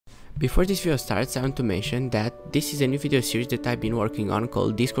Before this video starts, I want to mention that this is a new video series that I've been working on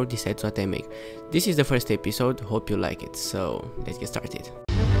called Discord Decides What I Make. This is the first episode, hope you like it, so let's get started.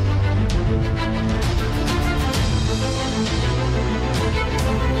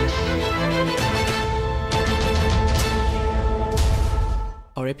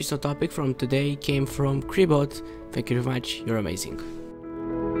 Our episode topic from today came from Kribot. Thank you very much, you're amazing.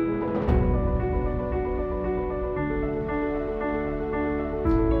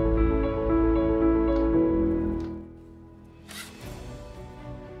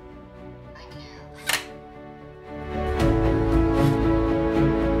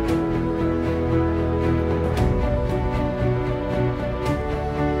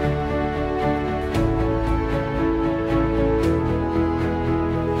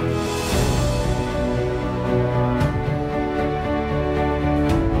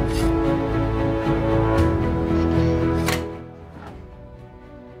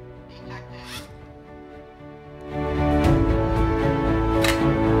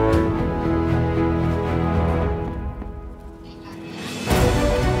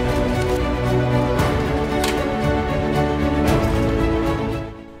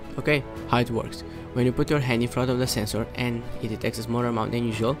 Okay, how it works. When you put your hand in front of the sensor and it detects a smaller amount than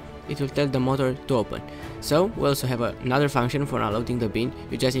usual, it will tell the motor to open. So we also have another function for unloading the bin.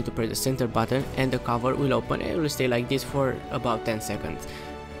 You just need to press the center button and the cover will open and it will stay like this for about 10 seconds.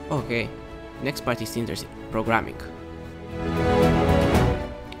 Okay, next part is interesting, programming.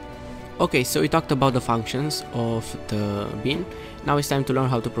 Okay, so we talked about the functions of the bin. Now it's time to learn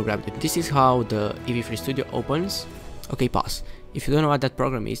how to program it. This is how the EV3 Studio opens. Okay, pause. If you don't know what that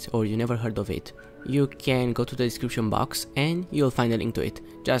program is or you never heard of it, you can go to the description box and you'll find a link to it.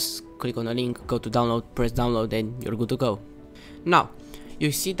 Just click on the link, go to download, press download and you're good to go. Now,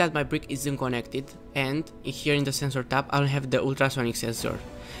 you see that my brick isn't connected and here in the sensor tab I'll have the ultrasonic sensor.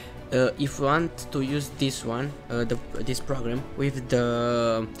 If you want to use this one, this program with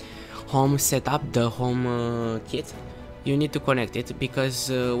the home setup, the home kit, you need to connect it because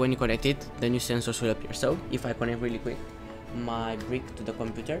when you connect it, the new sensors will appear. So if I connect really quick my brick to the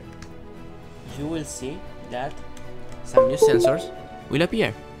computer, you will see that some new sensors will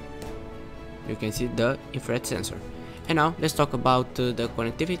appear. You can see the infrared sensor. And now let's talk about the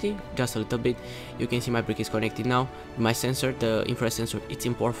connectivity just a little bit. You can see my brick is connected now. My sensor, the infrared sensor, it's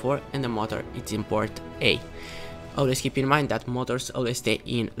in port 4 and the motor it's in port A. Always keep in mind that motors always stay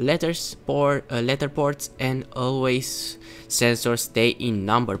in letter ports and always sensors stay in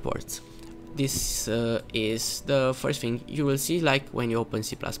number ports. This is the first thing you will see, like when you open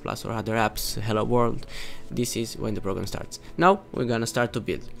C++ or other apps, Hello World. This is when the program starts. Now we're gonna start to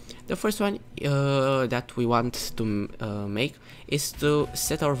build. The first one that we want to make is to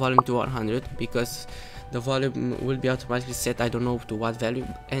set our volume to 100 because the volume will be automatically set, I don't know to what value,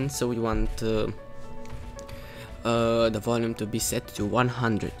 and so we want the volume to be set to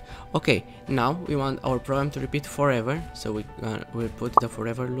 100. Okay, now we want our program to repeat forever, so we'll put the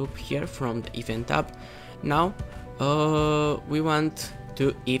forever loop here from the event tab. Now we want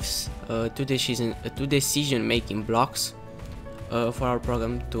two ifs, two decision making blocks for our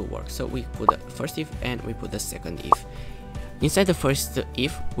program to work. So we put the first if and we put the second if. Inside the first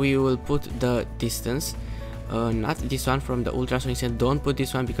if we will put the distance, not this one from the ultrasonic sensor. Don't put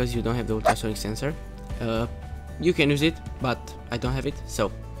this one because you don't have the ultrasonic sensor. You can use it, but I don't have it,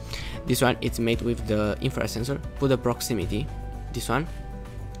 so this one it's made with the infrared sensor. Put the proximity, this one.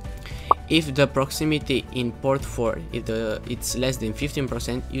 If the proximity in port 4, if it's less than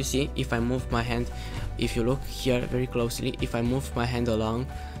 15%, you see if I move my hand, if you look here very closely, if I move my hand along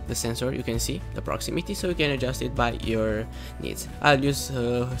the sensor, you can see the proximity, so you can adjust it by your needs. I'll use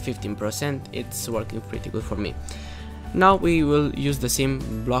 15%, it's working pretty good for me. Now we will use the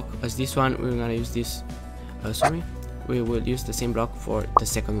same block as this one. We're gonna use this we will use the same block for the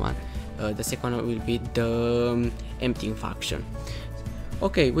second one. The second one will be the emptying function.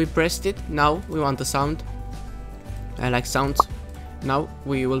 Okay, we pressed it. Now we want the sound. I like sounds. Now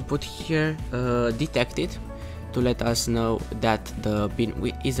we will put here detected to let us know that the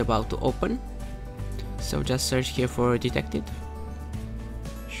bin is about to open. So just search here for detected.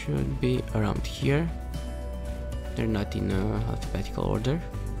 Should be around here. They're not in alphabetical order.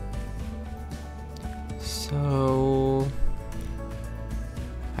 So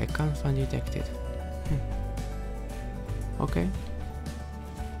I can't find detected. Okay,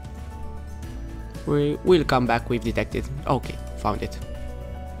 we will come back with detected. Okay, found it.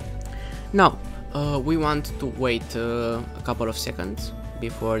 Now we want to wait a couple of seconds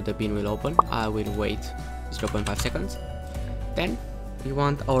before the bin will open. I will wait 0.5 seconds. Then we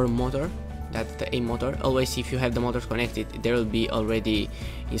want our motor that's the A motor. Always if you have the motors connected, they will be already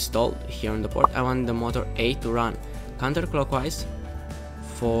installed here on the port. I want the motor A to run counterclockwise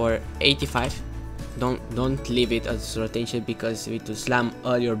for 85. Don't leave it as rotation because it will slam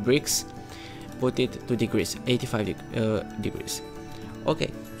all your bricks. Put it to degrees, 85 degrees.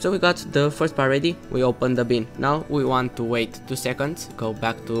 Okay, so we got the first part ready. We open the bin. Now we want to wait 2 seconds, go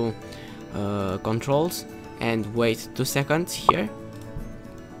back to controls and wait 2 seconds here.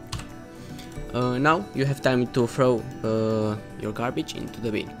 Now you have time to throw your garbage into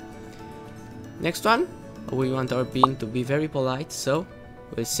the bin. Next one, we want our bin to be very polite, so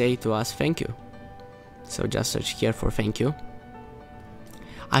we'll say to us thank you. So just search here for thank you.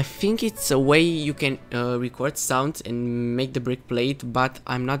 I think it's a way you can record sounds and make the brick play it, but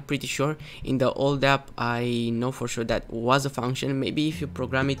I'm not pretty sure. In the old app I know for sure that was a function. Maybe if you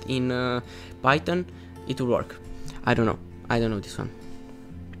program it in Python it will work. I don't know this one.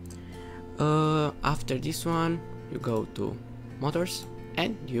 After this one you go to motors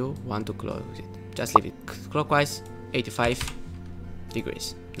and you want to close it. Just leave it clockwise, 85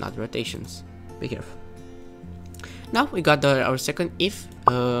 degrees, not rotations. Be careful. Now we got our second if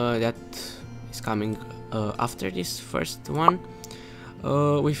that is coming after this first one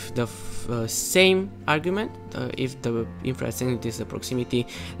with the same argument. If the infrared sensitivity is a proximity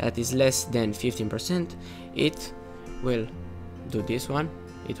that is less than 15%, it will do this one.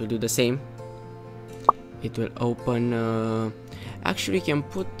 It will do the same. It will open. Actually, we can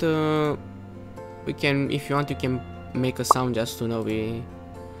put. We can, if you want, you can make a sound just to know they'll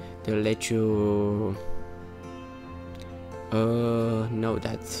let you know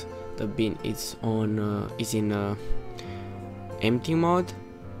that the bin is on is in empty mode,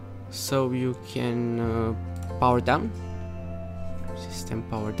 so you can power down, system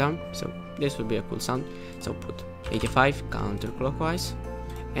power down. So this would be a cool sound. So put 85 counterclockwise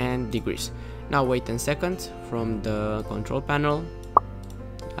and degrees. Now wait 10 seconds from the control panel.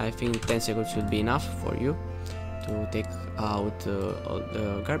 I think 10 seconds should be enough for you to take out all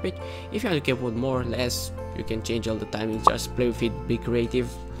the garbage. If you want to put more or less, you can change all the time. You just play with it, be creative.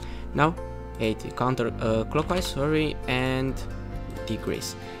 Now 80 clockwise, sorry, and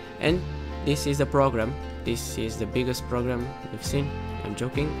degrees. And this is the program. This is the biggest program we've seen. I'm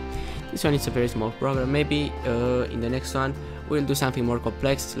joking. This one is a very small program. Maybe in the next one we'll do something more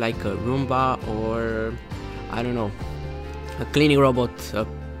complex, like a Roomba, or I don't know, a cleaning robot, a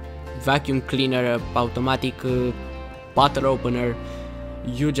vacuum cleaner, a automatic bottle opener.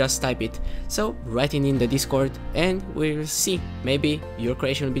 You just type it. So write it in the Discord and we'll see. Maybe your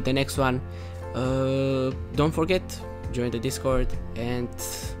creation will be the next one. Don't forget, join the Discord, and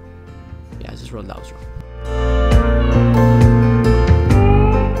yeah, just roll the outro.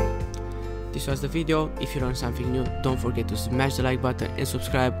 This was the video. If you learned something new, don't forget to smash the like button and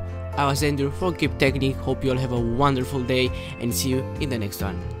subscribe. I was Andrew from Keep Technic. Hope you all have a wonderful day and see you in the next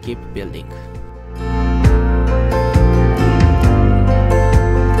one. Keep building.